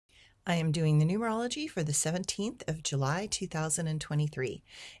I am doing the numerology for the 17th of July, 2023.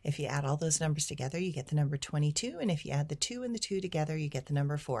 If you add all those numbers together, you get the number 22, and if you add the 2 and the 2 together, you get the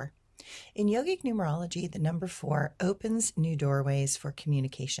number 4. In yogic numerology, the number 4 opens new doorways for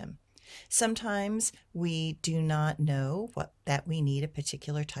communication. Sometimes we do not know that we need a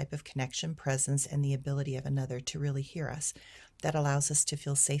particular type of connection, presence, and the ability of another to really hear us. That allows us to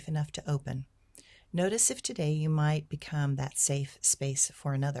feel safe enough to open. Notice if today you might become that safe space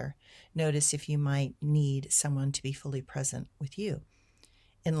for another. Notice if you might need someone to be fully present with you.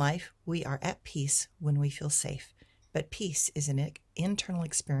 In life, we are at peace when we feel safe, but peace is an internal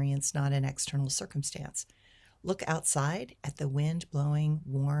experience, not an external circumstance. Look outside at the wind blowing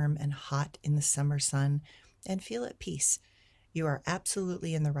warm and hot in the summer sun and feel at peace. You are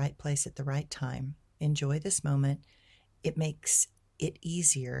absolutely in the right place at the right time. Enjoy this moment. It makes it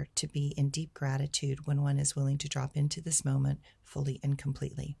easier to be in deep gratitude when one is willing to drop into this moment fully and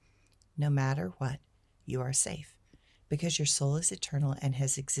completely. No matter what, you are safe because your soul is eternal and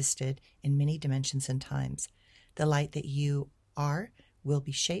has existed in many dimensions and times. The light that you are will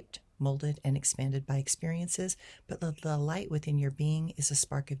be shaped, molded, and expanded by experiences, but the light within your being is a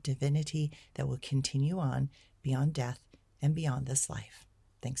spark of divinity that will continue on beyond death and beyond this life.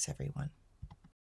 Thanks, everyone.